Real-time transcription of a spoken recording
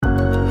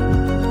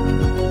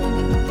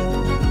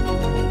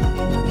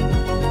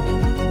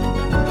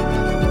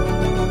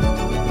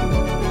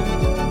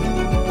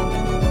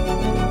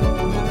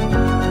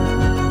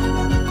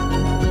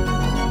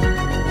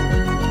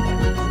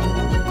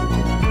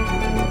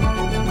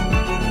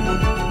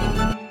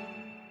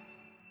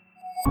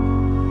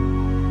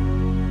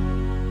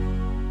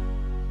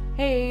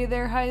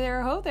hi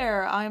there, ho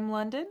there. I'm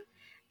London.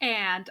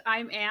 And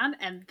I'm Anne,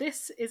 and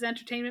this is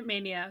Entertainment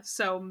Mania.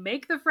 So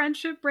make the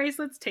friendship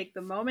bracelets, take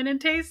the moment and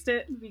taste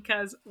it,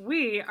 because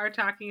we are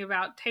talking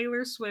about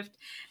Taylor Swift,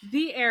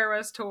 The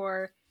Eras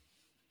Tour,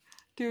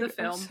 Dude, the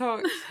film. I'm so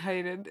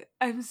excited.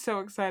 I'm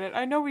so excited.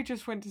 I know we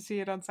just went to see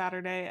it on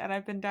Saturday, and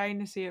I've been dying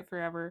to see it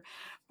forever,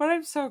 but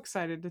I'm so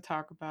excited to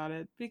talk about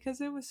it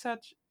because it was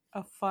such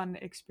a fun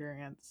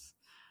experience.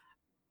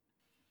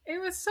 It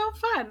was so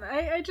fun.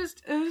 It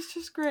was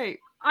just great.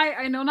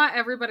 I know not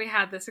everybody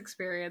had this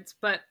experience,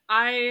 but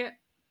I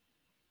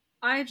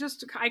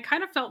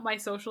kind of felt my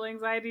social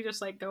anxiety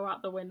just like go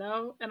out the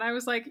window, and I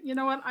was like, you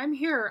know what, I'm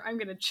here, I'm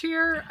gonna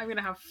cheer, I'm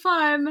gonna have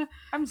fun.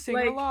 I'm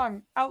singing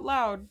along out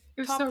loud,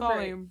 it was top so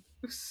volume.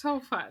 Great. It was so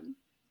fun.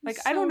 Like,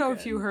 so I don't know good.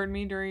 if you heard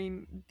me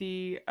during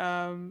the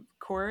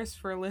chorus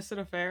for Illicit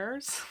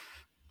Affairs.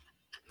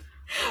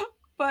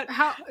 But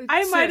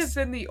I might have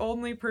been the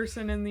only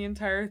person in the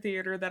entire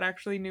theater that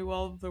actually knew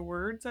all of the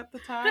words at the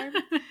time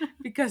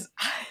because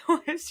I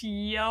was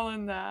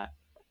yelling that.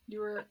 You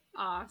were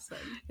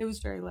awesome. It was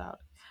very loud.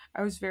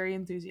 I was very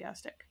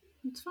enthusiastic.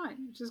 It's fine,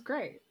 which is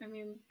great. I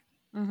mean,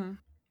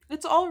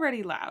 it's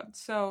already loud,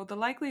 so the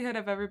likelihood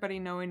of everybody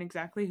knowing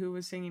exactly who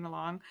was singing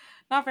along,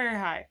 not very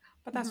high,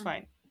 but that's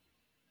fine.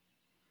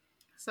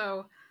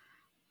 So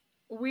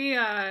we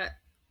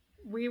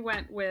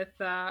went with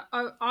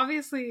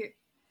obviously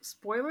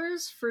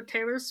spoilers for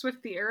Taylor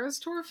Swift The Eras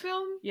Tour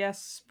film.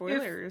 Yes,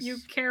 spoilers. If you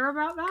care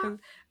about that,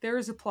 there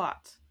is a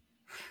plot.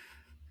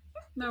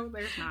 No,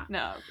 there's not.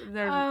 No,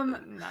 there's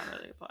not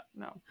really a plot.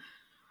 No.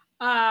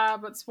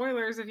 But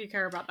spoilers if you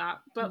care about that.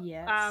 But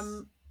yes.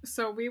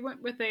 So we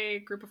went with a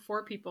group of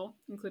 4 people,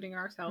 including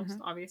ourselves,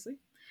 obviously.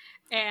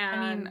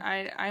 And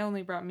I mean, I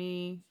only brought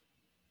me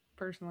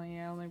personally.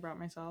 I only brought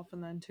myself,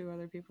 and then 2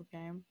 other people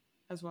came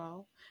as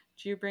well.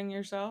 Did you bring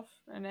yourself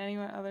and any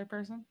other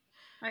person?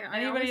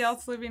 Anybody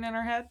else living in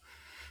our head?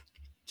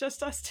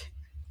 Just us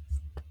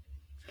 2.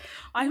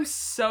 I'm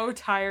so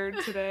tired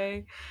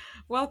today.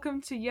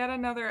 Welcome to yet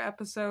another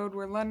episode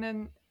where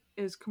London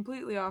is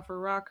completely off her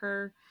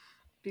rocker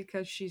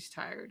because she's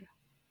tired.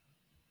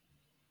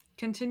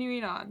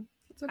 Continuing on.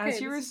 It's okay.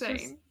 As you were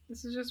saying.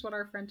 This is just what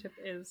our friendship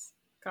is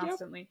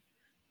constantly.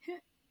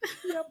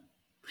 Yep.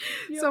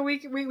 So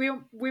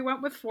we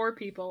went with 4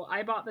 people.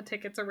 I bought the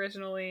tickets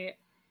originally,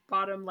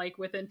 bought them like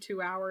within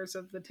 2 hours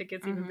of the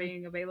tickets even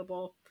being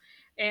available.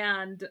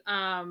 And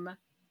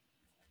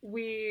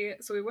we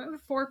went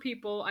with 4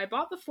 people. I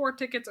bought the 4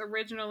 tickets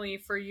originally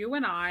for you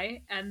and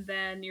I, and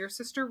then your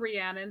sister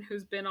Rhiannon,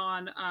 who's been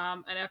on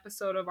an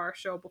episode of our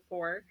show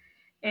before,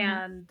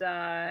 and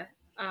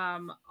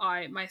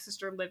my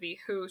sister Livy,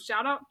 who,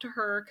 shout out to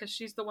her because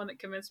she's the one that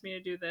convinced me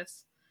to do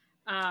this.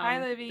 Hi,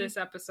 Livy. This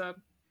episode.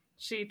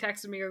 She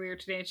texted me earlier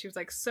today and she was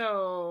like,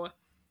 so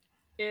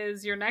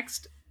is your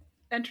next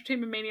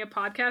Entertainment Mania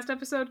podcast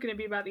episode going to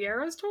be about the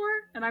Eras Tour?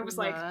 And I was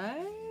like,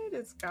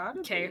 it's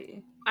gotta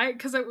be.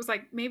 Because it was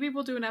like, maybe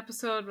we'll do an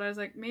episode, but I was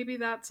like, maybe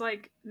that's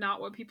like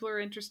not what people are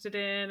interested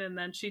in. And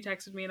then she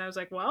texted me and I was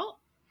like, well,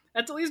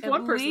 that's at least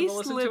one person to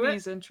listen to it.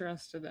 Livy's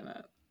interested in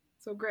it.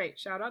 So great.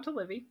 Shout out to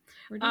Livy.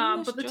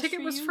 But the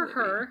ticket was for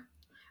her.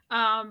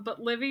 But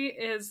Livy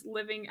is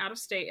living out of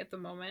state at the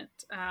moment,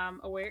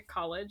 away at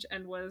college,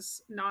 and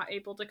was not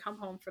able to come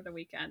home for the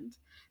weekend.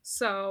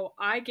 So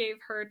I gave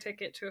her a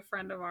ticket to a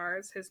friend of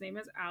ours. His name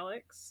is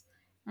Alex.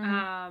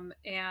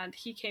 And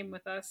he came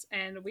with us,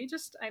 and we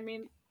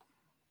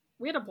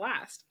had a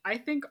blast. I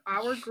think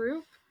our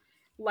group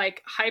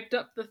like hyped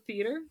up the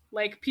theater.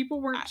 Like,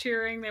 people weren't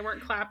cheering, they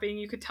weren't clapping.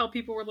 You could tell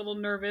people were a little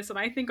nervous, and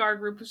I think our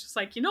group was just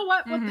like, you know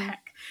what the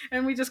heck?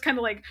 And we just kind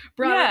of like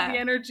brought up the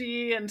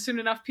energy, and soon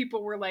enough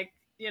people were like,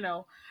 you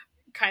know,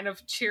 kind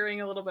of cheering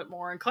a little bit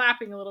more and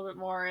clapping a little bit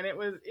more, and it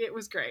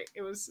was great.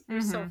 It was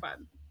so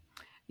fun.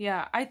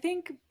 Yeah, I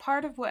think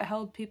part of what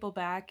held people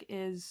back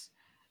is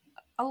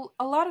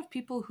a lot of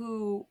people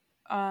who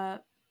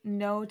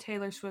know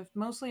Taylor Swift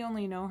mostly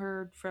only know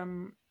her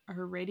from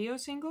her radio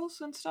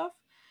singles and stuff.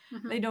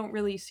 They don't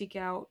really seek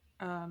out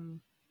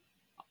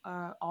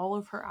all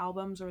of her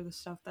albums or the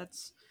stuff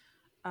that's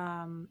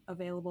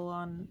available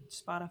on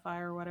Spotify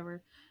or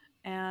whatever.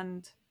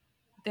 And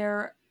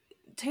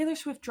Taylor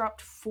Swift dropped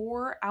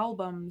 4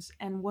 albums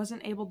and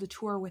wasn't able to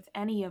tour with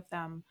any of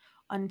them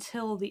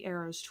until the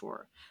Eras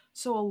Tour.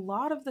 So a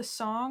lot of the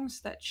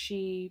songs that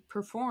she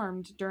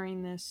performed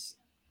during this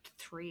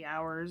 3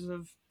 hours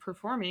of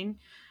performing,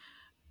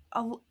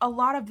 a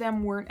lot of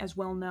them weren't as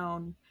well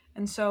known.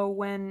 And so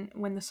when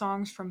the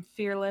songs from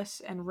Fearless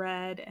and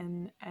Red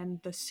and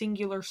the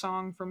singular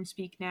song from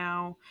Speak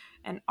Now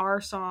and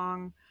Our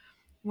Song,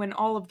 when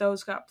all of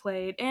those got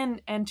played,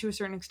 and to a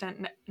certain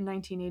extent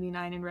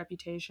 1989 and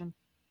Reputation,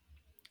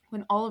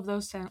 when all of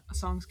those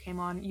songs came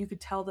on, you could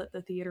tell that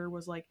the theater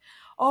was like,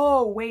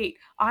 oh wait,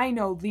 I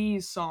know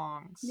these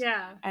songs.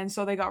 Yeah. And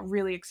so they got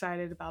really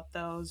excited about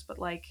those. But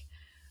like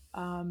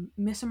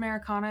Miss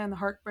Americana and the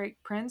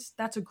Heartbreak Prince,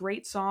 that's a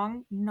great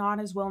song, not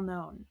as well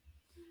known.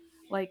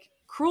 Like,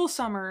 Cruel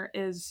Summer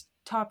is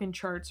topping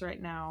charts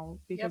right now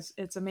because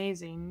it's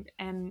amazing,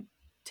 and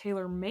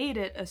Taylor made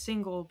it a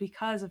single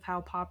because of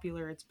how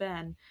popular it's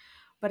been,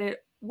 but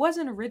it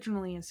wasn't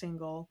originally a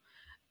single.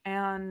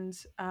 And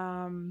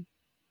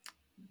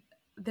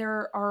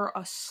there are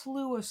a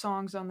slew of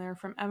songs on there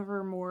from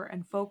Evermore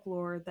and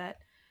Folklore that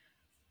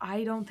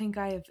I don't think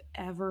I have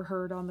ever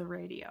heard on the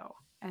radio.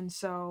 And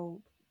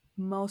so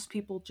most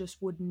people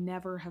just would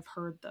never have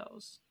heard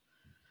those.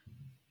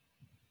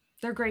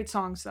 They're great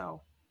songs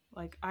though.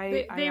 Like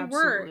I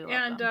absolutely love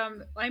and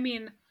them. I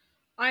mean,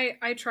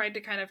 I tried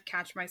to kind of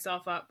catch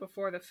myself up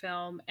before the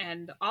film,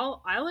 and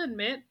I'll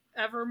admit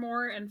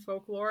Evermore and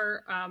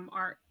Folklore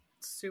aren't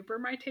super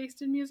my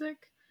taste in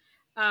music.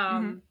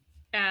 Mm-hmm.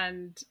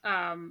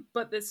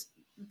 But this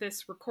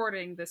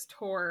recording, this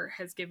tour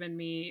has given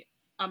me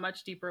a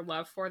much deeper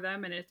love for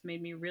them, and it's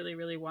made me really,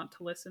 really want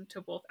to listen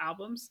to both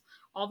albums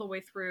all the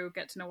way through,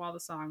 get to know all the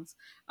songs.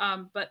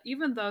 But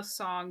even those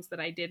songs that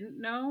I didn't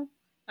know,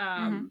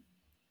 Mm-hmm.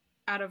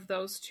 out of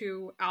those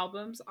two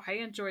albums, I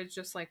enjoyed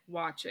just like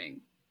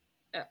watching.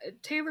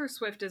 Taylor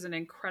Swift is an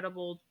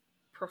incredible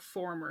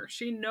performer.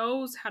 She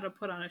knows how to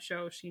put on a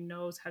show. She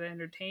knows how to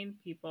entertain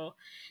people,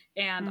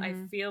 and I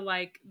feel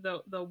like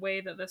the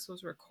way that this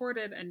was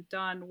recorded and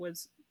done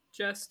was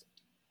just,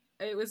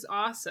 it was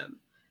awesome.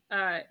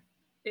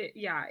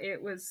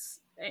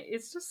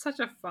 It's just such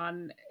a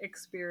fun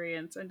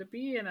experience, and to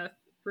be in a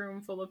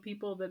room full of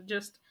people that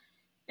just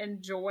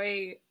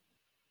enjoy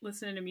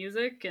listening to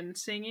music and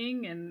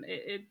singing, and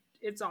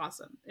it's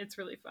awesome. It's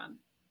really fun.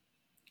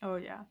 Oh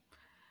yeah.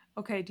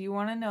 Okay, do you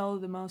want to know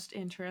the most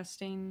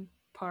interesting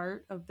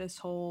part of this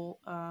whole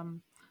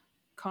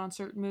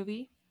concert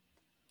movie?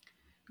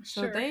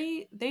 So Sure.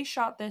 they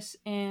shot this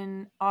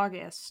in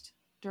August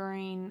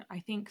during I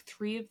think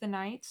 3 of the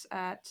nights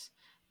at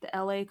the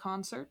LA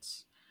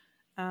concerts.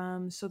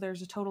 So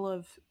there's a total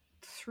of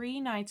 3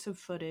 nights of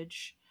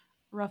footage,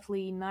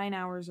 roughly 9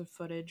 hours of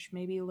footage,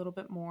 maybe a little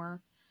bit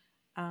more.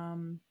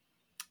 And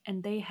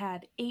they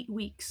had 8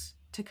 weeks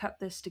to cut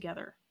this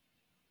together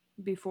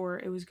before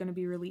it was going to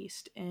be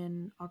released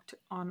on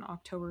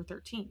October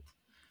 13th.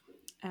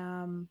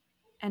 And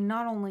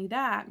not only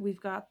that,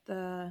 we've got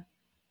the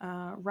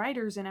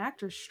writers and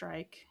actors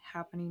strike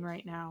happening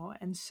right now.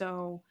 And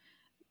so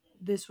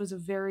this was a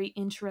very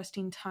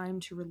interesting time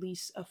to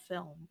release a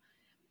film.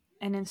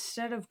 And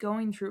instead of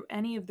going through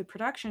any of the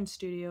production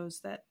studios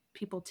that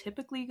people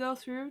typically go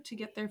through to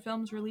get their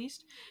films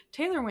released,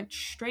 Taylor went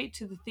straight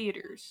to the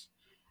theaters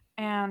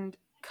and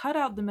cut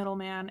out the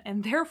middleman,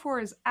 and therefore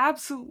is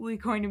absolutely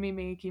going to be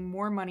making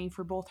more money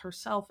for both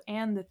herself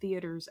and the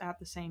theaters at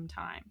the same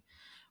time.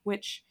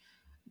 Which,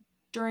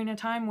 during a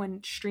time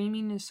when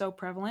streaming is so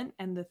prevalent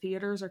and the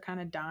theaters are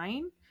kind of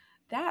dying,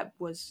 that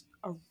was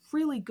a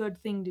really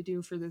good thing to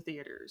do for the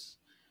theaters.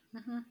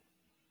 Mm-hmm.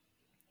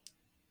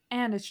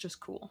 And it's just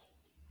cool.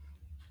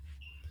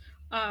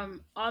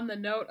 On the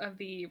note of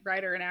the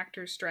writer and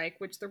actor strike,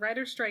 which the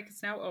writer strike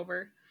is now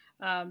over,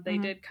 they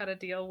did cut a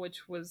deal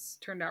which was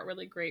turned out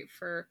really great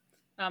for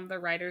the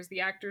writers.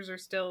 The actors are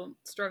still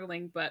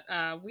struggling, but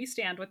we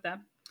stand with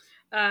them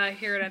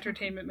here at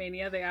Entertainment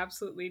Mania. They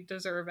absolutely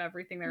deserve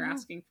everything they're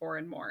asking for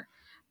and more.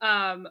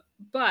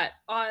 But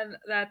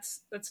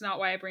that's not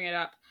why I bring it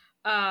up.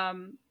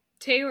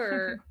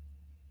 Taylor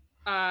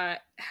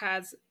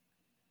has,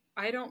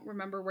 I don't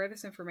remember where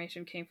this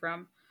information came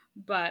from,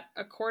 but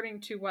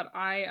according to what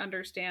I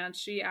understand,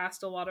 she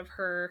asked a lot of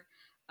her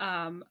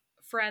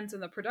friends in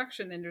the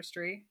production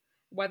industry,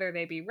 whether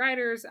they be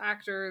writers,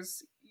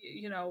 actors,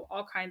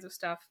 all kinds of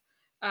stuff.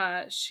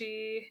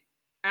 She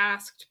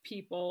asked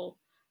people,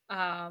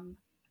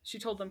 she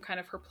told them kind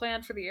of her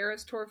plan for the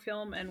Eras Tour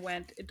film and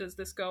went, does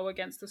this go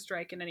against the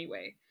strike in any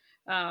way?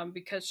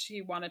 Because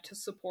she wanted to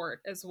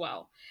support as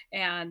well.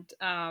 And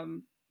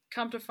come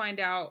to find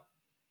out,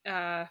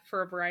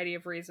 for a variety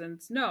of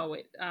reasons, no,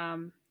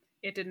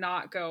 it did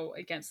not go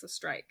against the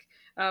strike,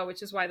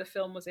 which is why the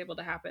film was able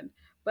to happen.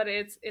 But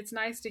it's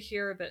nice to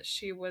hear that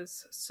she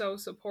was so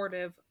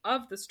supportive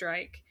of the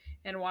strike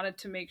and wanted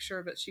to make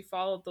sure that she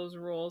followed those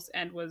rules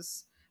and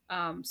was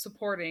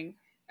supporting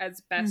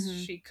as best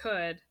she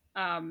could,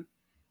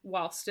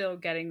 while still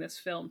getting this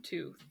film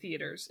to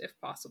theaters if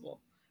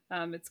possible.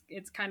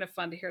 It's kind of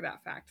fun to hear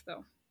that fact,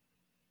 though.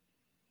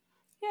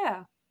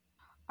 Yeah.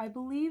 I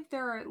believe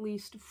there are at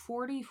least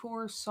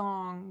 44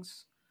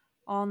 songs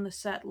on the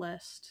set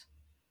list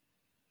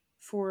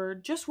for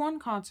just one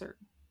concert.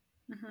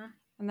 Mm-hmm.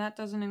 And that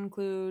doesn't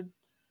include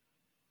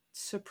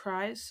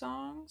surprise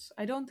songs.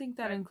 I don't think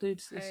that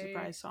includes the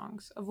surprise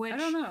songs, of which I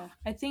don't know.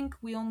 I think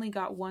we only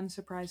got one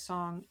surprise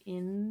song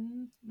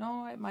in.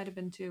 No, it might have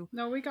been 2.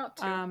 No, we got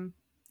 2.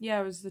 Yeah,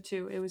 it was the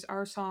 2. It was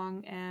our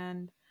song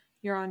and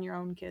You're on Your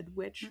Own, Kid,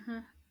 which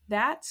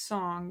that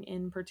song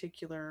in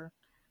particular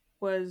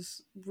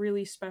was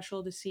really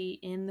special to see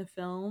in the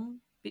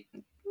film,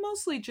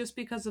 mostly just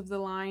because of the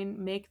line,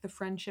 make the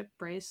friendship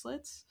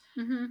bracelets.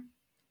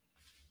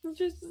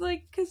 Just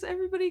like, because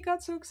everybody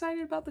got so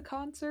excited about the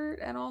concert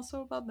and also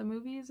about the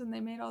movies, and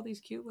they made all these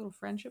cute little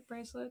friendship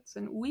bracelets,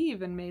 and we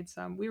even made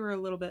some. We were a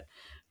little bit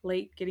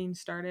late getting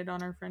started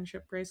on our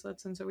friendship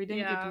bracelets, and so we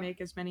didn't get to make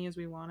as many as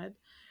we wanted.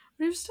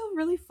 But it was still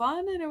really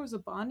fun, and it was a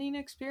bonding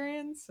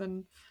experience,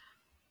 and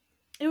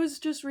it was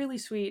just really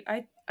sweet.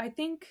 I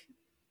think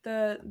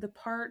the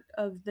part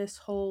of this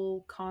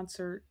whole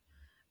concert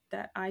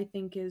that I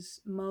think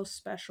is most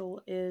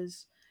special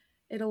is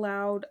it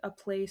allowed a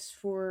place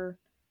for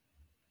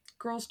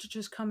girls to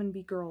just come and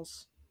be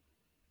girls.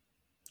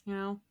 You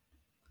know?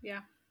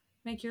 Yeah.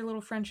 Make your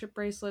little friendship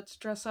bracelets,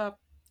 dress up,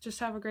 just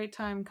have a great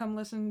time. Come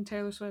listen to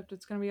Taylor Swift.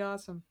 It's gonna be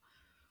awesome.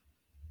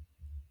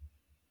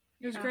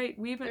 It was great.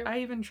 I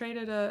even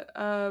traded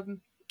a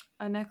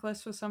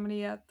necklace with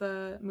somebody at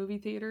the movie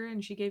theater,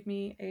 and she gave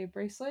me a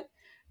bracelet,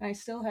 and I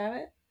still have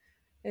it.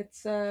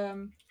 It's it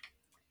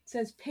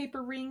says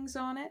Paper Rings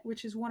on it,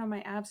 which is one of my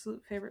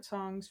absolute favorite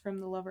songs from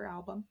the Lover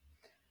album.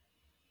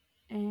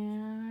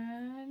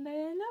 And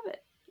I love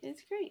it.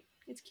 It's great.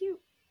 It's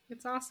cute.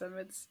 It's awesome.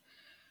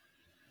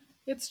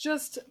 It's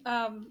just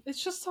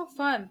so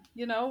fun,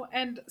 you know,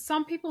 and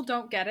some people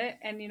don't get it,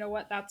 and you know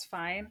what, that's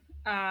fine.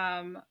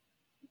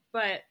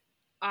 But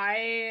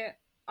I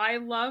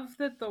love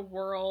that the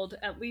world,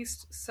 at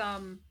least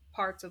some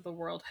parts of the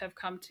world, have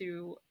come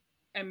to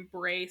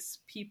embrace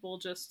people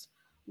just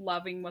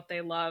loving what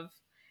they love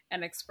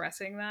and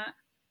expressing that.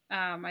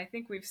 I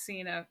think we've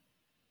seen a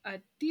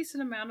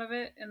decent amount of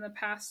it in the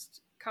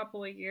past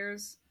couple of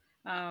years.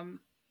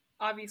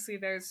 Obviously,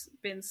 there's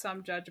been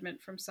some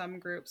judgment from some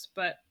groups,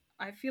 but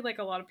I feel like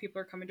a lot of people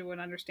are coming to an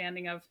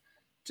understanding of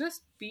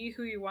just be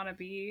who you want to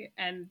be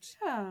and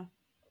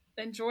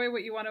enjoy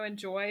what you want to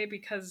enjoy,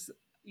 because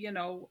you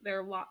know there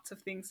are lots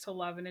of things to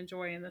love and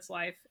enjoy in this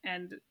life,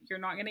 and you're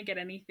not going to get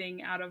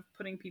anything out of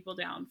putting people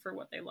down for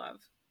what they love.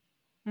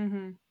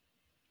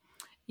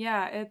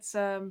 Yeah, it's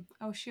oh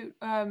shoot,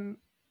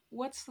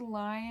 what's the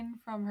line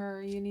from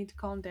her "You Need to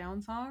Calm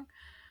Down" song?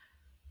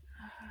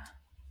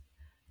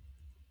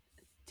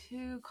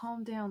 To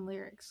calm down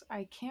lyrics.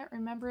 I can't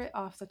remember it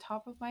off the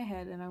top of my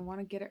head, and I want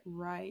to get it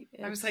right.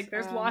 I was like,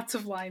 there's lots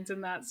of lines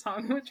in that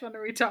song. Which one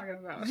are we talking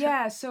about?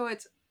 Yeah, so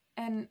it's,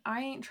 and I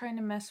ain't trying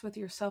to mess with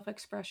your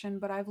self-expression,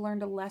 but I've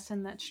learned a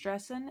lesson that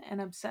stressing and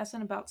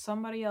obsessing about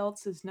somebody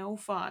else is no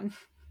fun.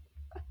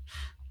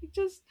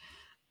 just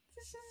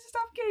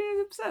stop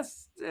getting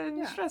obsessed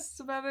and stressed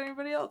about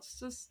anybody else.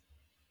 Just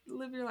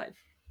live your life.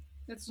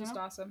 It's just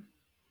awesome.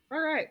 All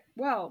right.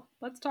 Well,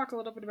 let's talk a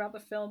little bit about the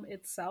film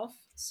itself.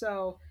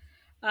 So,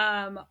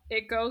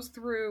 it goes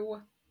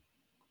through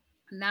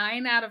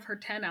 9 out of her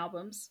 10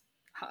 albums.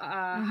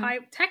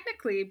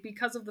 Technically,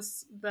 because of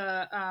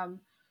the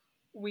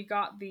we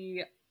got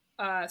the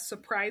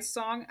surprise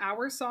song,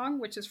 Our Song,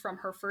 which is from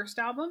her first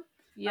album,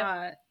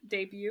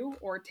 debut,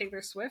 or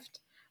Taylor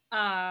Swift.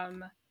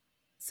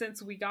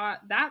 Since we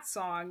got that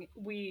song,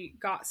 we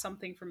got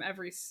something from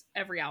every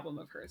album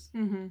of hers,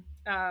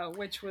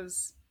 which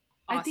was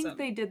awesome. I think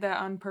they did that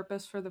on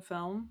purpose for the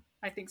film.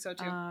 I think so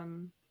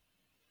too.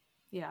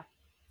 Yeah,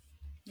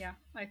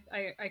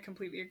 I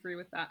completely agree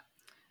with that.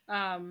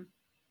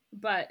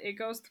 But it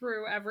goes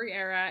through every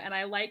era, and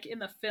I like in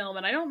the film,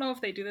 and I don't know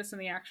if they do this in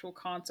the actual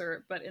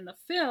concert, but in the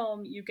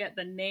film you get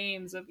the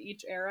names of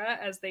each era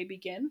as they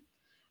begin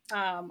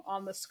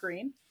on the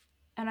screen.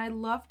 And I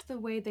loved the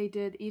way they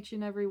did each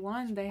and every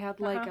one. They had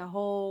like a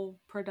whole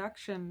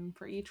production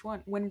for each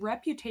one. When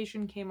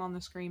Reputation came on the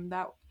screen,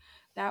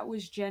 that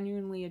was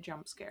genuinely a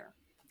jump scare.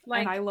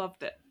 And I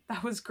loved it.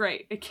 That was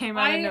great. It came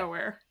out of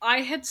nowhere. I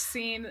had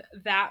seen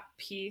that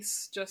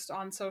piece just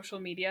on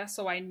social media,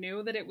 so I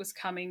knew that it was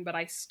coming, but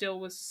I still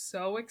was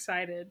so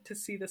excited to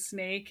see the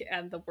snake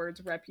and the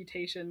words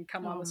Reputation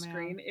come on the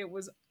screen. It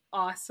was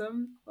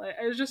awesome.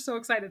 I was just so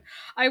excited.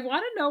 I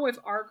want to know if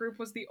our group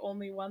was the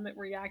only one that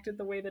reacted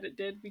the way that it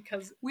did,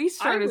 because we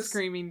started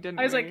screaming, didn't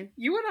we? I was like,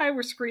 you and I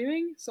were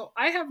screaming, so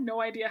I have no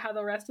idea how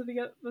the rest of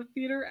the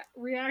theater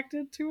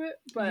reacted to it,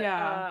 but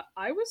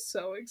I was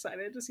so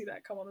excited to see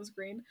that come on the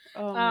screen.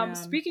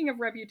 Speaking of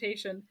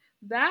Reputation,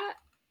 that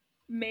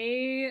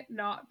may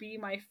not be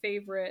my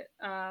favorite.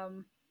 I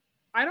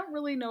don't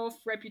really know if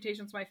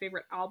Reputation's my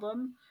favorite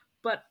album,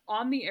 but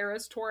on the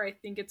Eras tour, I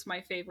think it's my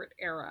favorite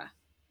era.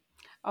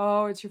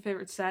 Oh, it's your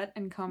favorite set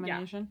and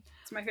combination? Yeah,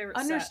 it's my favorite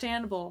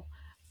Understandable.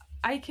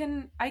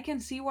 Set. I can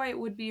see why it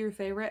would be your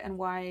favorite, and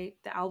why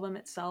the album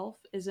itself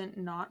is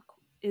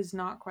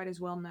not quite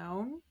as well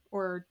known,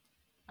 or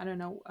I don't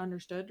know,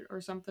 understood or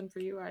something for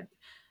you. I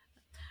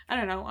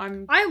don't know.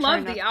 I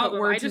love the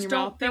album. I just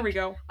don't think, there we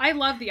go. I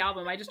love the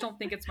album. I just don't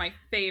think it's my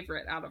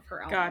favorite out of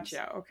her albums.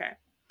 Gotcha. Okay.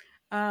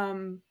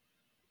 I'm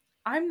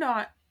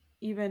not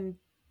even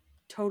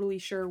totally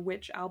sure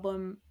which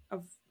album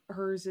of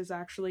hers is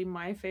actually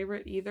my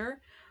favorite either,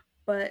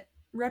 but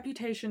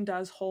Reputation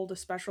does hold a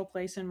special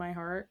place in my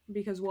heart,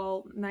 because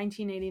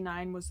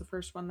 1989 was the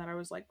first one that I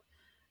was like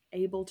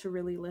able to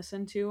really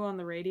listen to on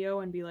the radio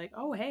and be like,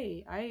 oh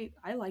hey,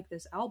 I like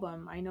this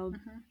album. I know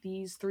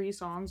these 3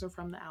 songs are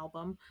from the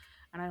album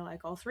and I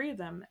like all 3 of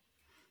them.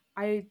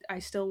 I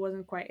still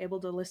wasn't quite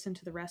able to listen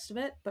to the rest of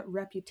it, but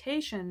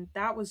Reputation,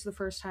 that was the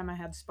first time I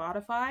had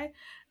Spotify,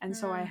 and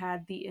so I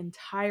had the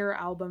entire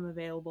album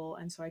available,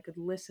 and so I could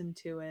listen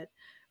to it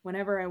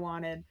whenever I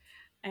wanted.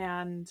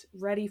 And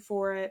Ready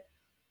for It,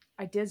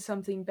 I Did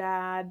Something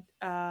Bad,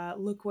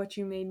 Look What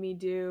You Made Me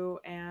Do,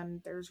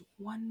 and there's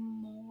one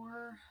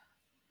more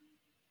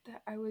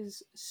that I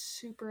was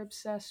super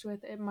obsessed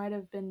with. It might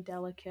have been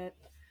Delicate,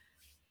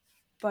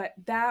 but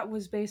that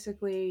was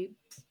basically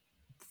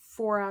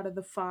 4 out of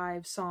the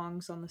 5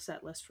 songs on the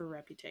set list for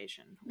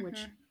Reputation,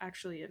 which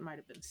actually it might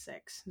have been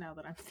 6 now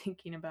that I'm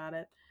thinking about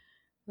it.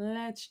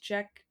 Let's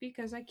check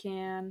because I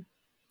can.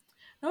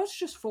 No, it's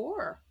just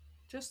 4.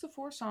 Just the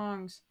 4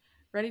 songs.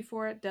 Ready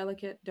for It,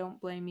 Delicate, Don't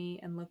Blame Me,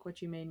 and Look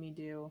What You Made Me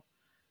Do.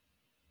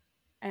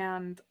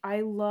 And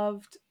I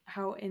loved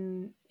how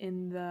in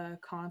the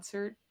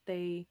concert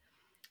they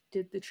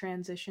did the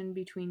transition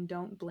between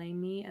Don't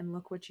Blame Me and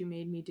Look What You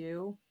Made Me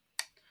Do.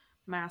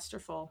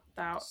 Masterful.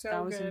 That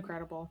was good.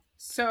 Incredible.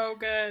 So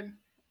good.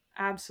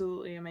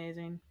 Absolutely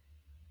amazing.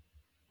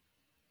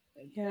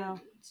 Yeah.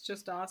 It's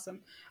just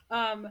awesome.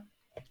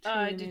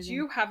 Did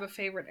you have a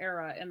favorite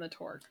era in the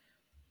tour?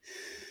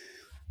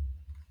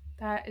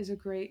 That is a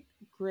great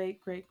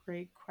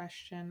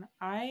question.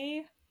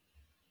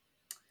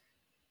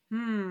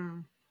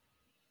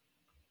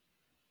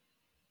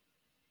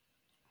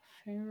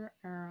 Favorite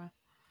era.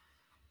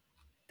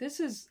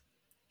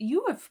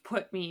 You have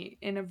put me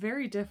in a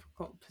very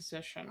difficult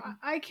position.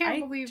 I can't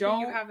believe that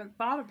you haven't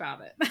thought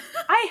about it.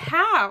 I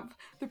have.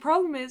 The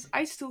problem is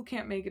I still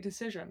can't make a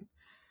decision.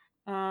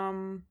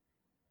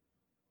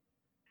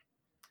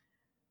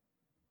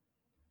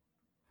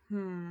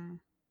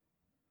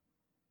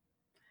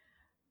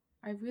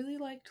 I really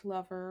liked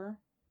Lover.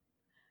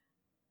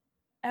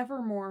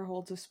 Evermore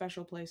holds a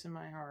special place in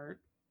my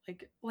heart.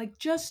 Like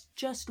just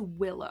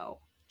Willow.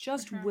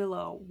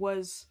 Willow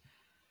was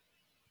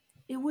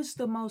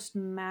the most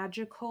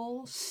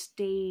magical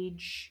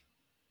stage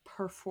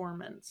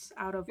performance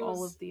out of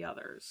all of the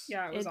others.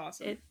 Yeah, it was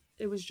awesome.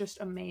 It was just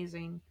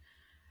amazing.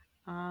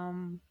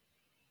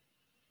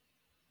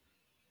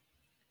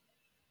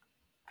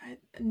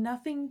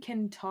 Nothing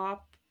can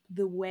top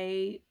the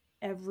way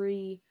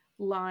every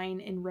line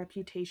in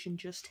Reputation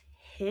just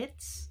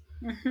hits,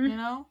 you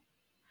know?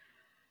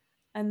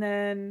 And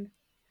then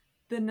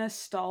the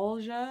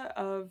nostalgia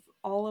of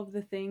all of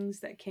the things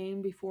that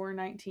came before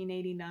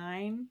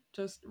 1989,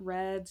 just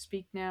Red,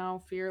 Speak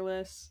Now,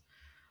 Fearless.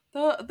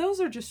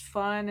 Those are just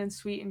fun and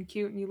sweet and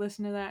cute, and you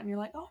listen to that and you're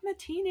like, oh, I'm a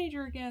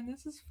teenager again.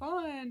 This is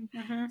fun.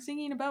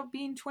 Singing about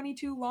being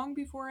 22 long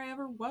before I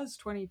ever was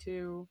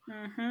 22.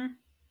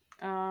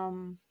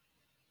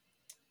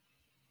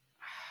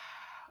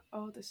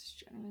 Oh, this is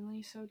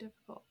genuinely so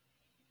difficult.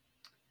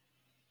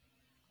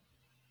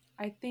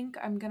 I think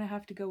I'm gonna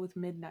have to go with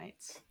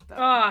Midnights.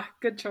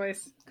 Good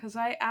choice. Because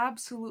I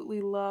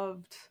absolutely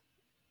loved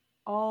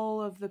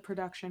all of the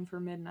production for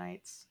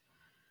Midnights.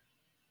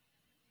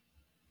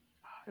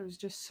 It was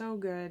just so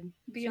good.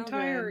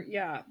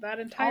 That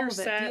entire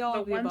set,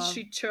 the ones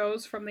she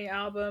chose from the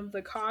album,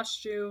 the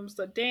costumes,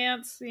 the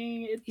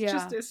dancing,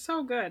 it's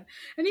so good.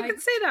 And you can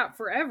say that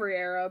for every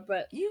era,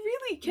 but you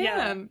really can.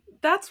 Yeah.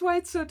 That's why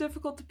it's so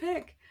difficult to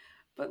pick.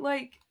 But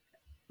like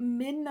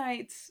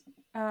Midnights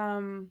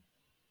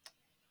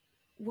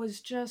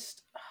was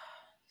just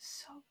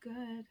so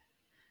good.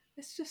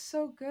 It's just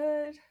so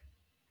good.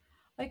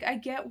 Like I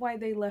get why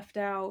they left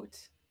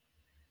out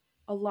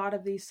a lot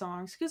of these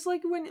songs, because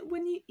like when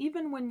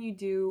you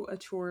do a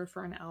tour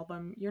for an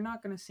album, you're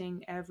not going to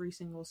sing every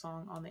single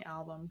song on the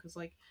album, because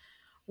like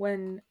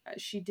when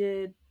she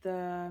did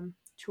the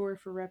tour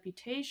for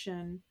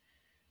Reputation,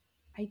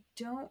 I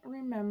don't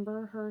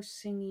remember her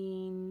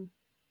singing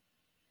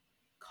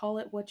Call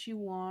It What You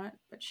Want,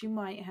 but she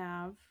might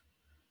have.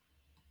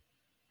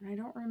 And I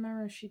don't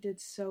remember if she did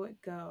So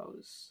It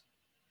Goes,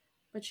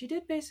 but she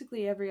did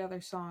basically every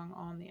other song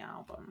on the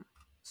album.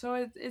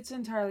 So it's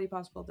entirely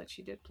possible that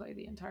she did play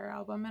the entire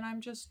album, and I'm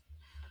just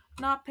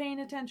not paying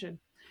attention.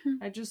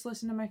 I just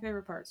listen to my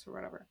favorite parts or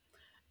whatever.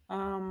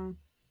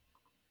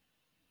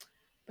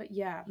 But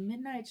yeah,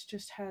 Midnights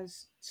just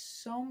has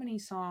so many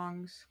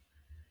songs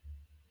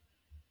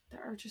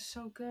that are just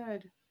so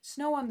good.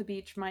 Snow on the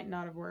Beach might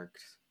not have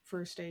worked for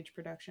a stage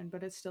production,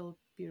 but it's still a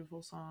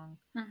beautiful song.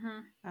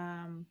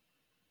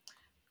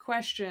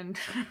 Question.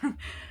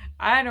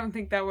 I don't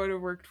think that would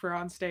have worked for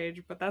on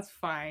stage, but that's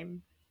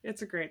fine.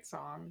 It's a great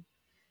song.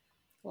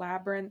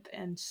 Labyrinth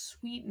and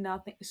Sweet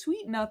Nothing.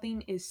 Sweet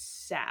Nothing is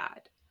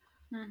sad.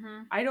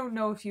 I don't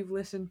know if you've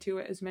listened to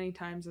it as many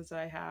times as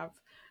I have,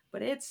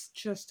 but it's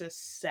just a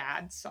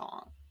sad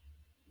song.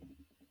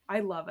 I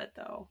love it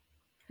though.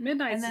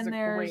 Midnights is a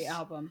great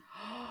album.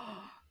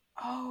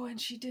 Oh, and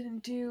she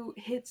didn't do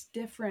Hits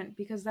Different,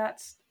 because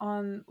that's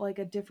on like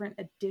a different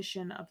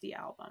edition of the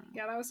album.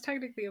 Yeah, that was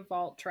technically a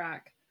vault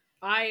track.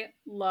 I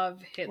love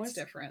Hits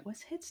Different.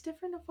 Was Hits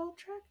Different a vault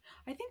track?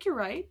 I think you're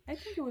right. I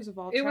think it was a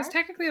vault track. It was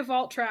technically a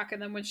vault track,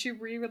 and then when she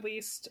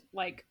re-released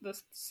like the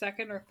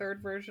second or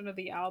third version of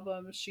the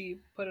album,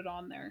 she put it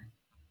on there.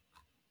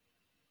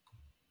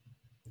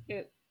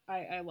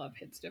 I love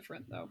Hits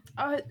Different though.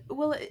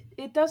 Well,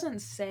 it doesn't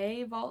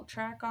say vault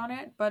track on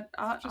it, but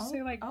I'll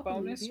say like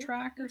bonus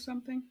track or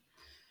something.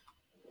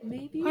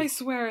 Maybe. I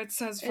swear it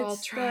says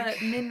vault track.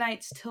 The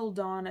Midnights Till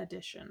Dawn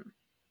edition.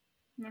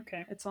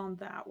 Okay. It's on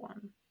that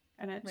one.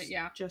 And it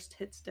just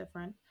hits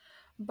different.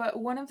 But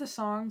one of the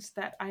songs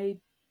that I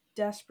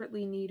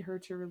desperately need her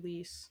to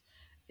release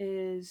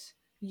is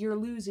You're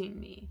Losing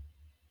Me.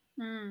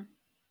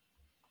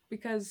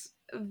 Because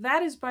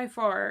that is by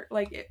far,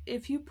 like,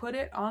 if you put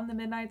it on the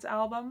Midnights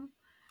album,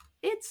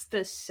 it's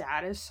the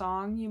saddest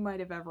song you might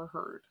have ever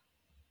heard.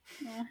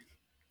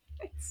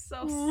 It's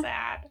so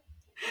sad.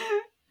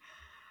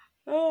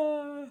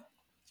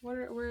 What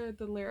are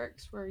the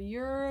lyrics where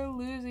you're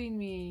losing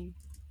me?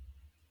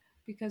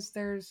 Because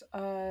there's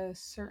a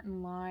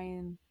certain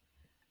line,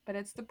 but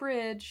it's the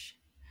bridge.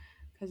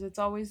 Because it's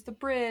always the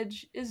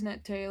bridge, isn't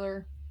it,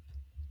 Taylor?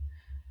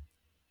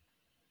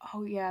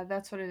 Oh, yeah,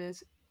 that's what it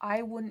is.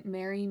 I wouldn't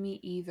marry me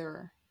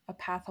either, a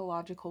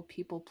pathological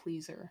people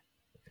pleaser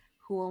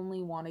who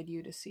only wanted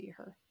you to see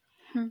her.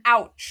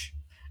 Ouch.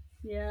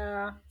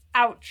 Yeah.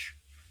 Ouch.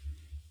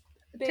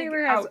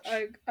 Taylor has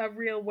a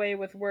real way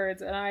with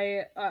words, and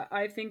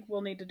I think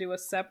we'll need to do a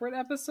separate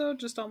episode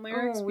just on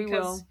lyrics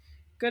because,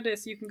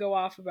 goodness, you can go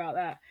off about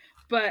that.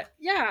 But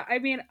yeah, I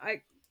mean,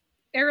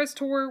 Eras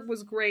Tour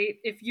was great.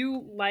 If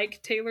you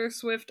like Taylor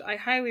Swift, I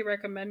highly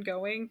recommend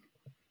going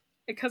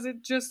because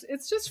it's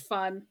just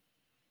fun,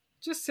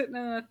 just sitting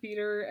in a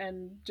theater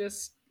and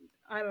just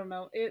I don't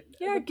know it.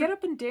 Yeah, get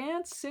up and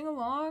dance, sing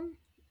along.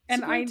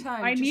 It's and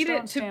I need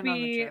it to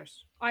be.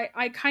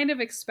 I kind of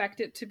expect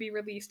it to be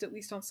released at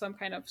least on some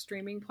kind of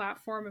streaming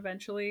platform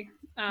eventually.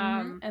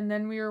 And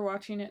then we were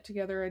watching it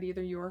together at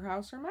either your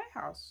house or my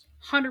house.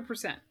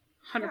 100%.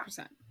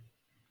 100%.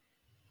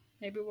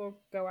 Maybe we'll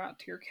go out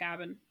to your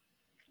cabin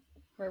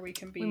where we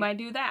can be. We might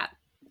do that.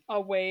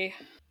 Away.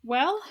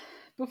 Well,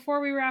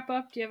 before we wrap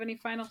up, do you have any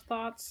final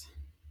thoughts?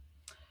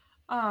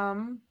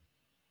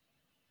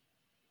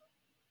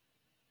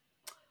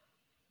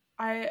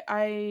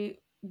 I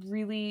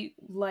really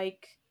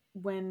like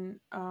when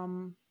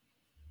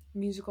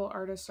musical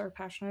artists are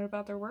passionate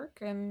about their work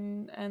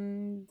and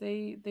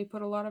they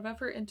put a lot of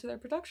effort into their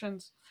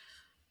productions.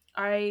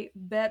 I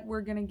bet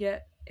we're gonna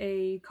get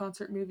a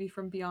concert movie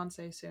from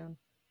Beyonce soon.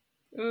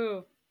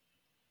 Ooh.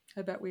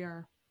 I bet we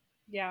are.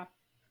 Yeah.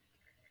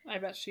 I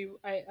bet she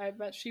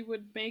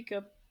would make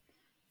a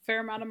fair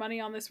amount of money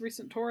on this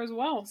recent tour as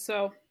well.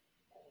 So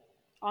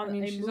on a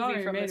movie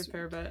from this, a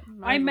fair bit.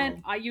 I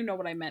meant you know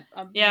what I meant.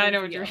 Yeah, I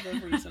know what you're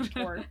the recent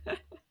tour.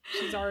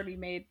 She's already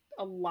made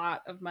a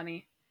lot of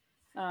money.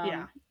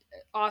 Yeah.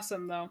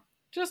 Awesome though.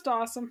 Just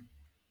awesome.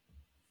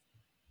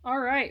 All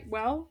right.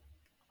 Well,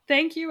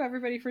 thank you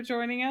everybody for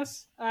joining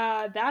us.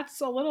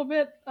 That's a little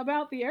bit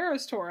about the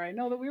Eras Tour. I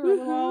know that we were a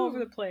little all over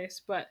the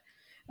place, but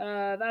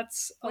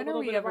that's a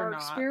little bit of our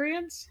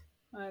experience.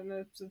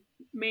 It's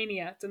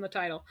Mania. It's in the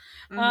title.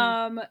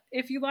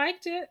 If you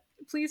liked it,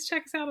 please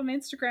check us out on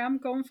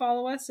Instagram. Go and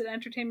follow us at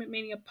Entertainment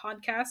Mania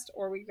Podcast,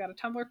 or we've got a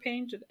Tumblr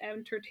page at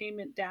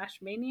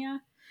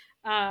Entertainment-Mania.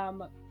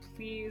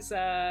 Please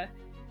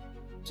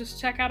just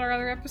check out our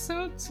other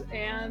episodes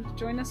and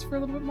join us for a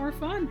little bit more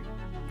fun.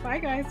 Bye,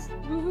 guys.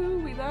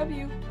 Woohoo! We love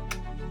you.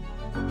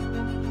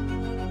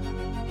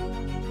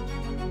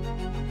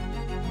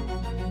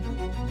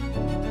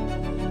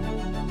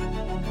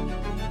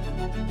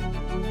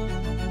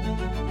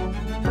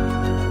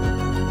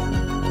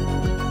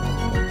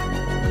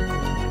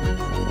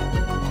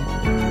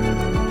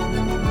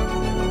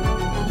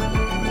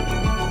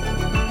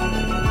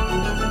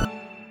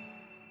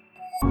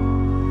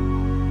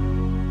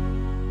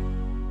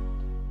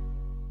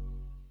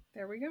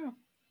 There we go.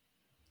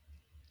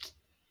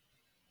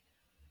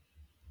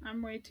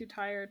 I'm way too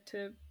tired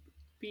to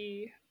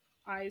be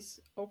eyes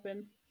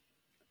open.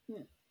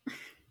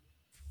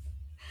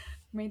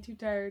 Way too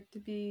tired to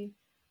be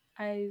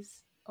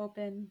eyes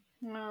open.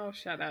 Oh,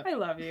 shut up. I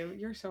love you.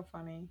 You're so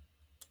funny.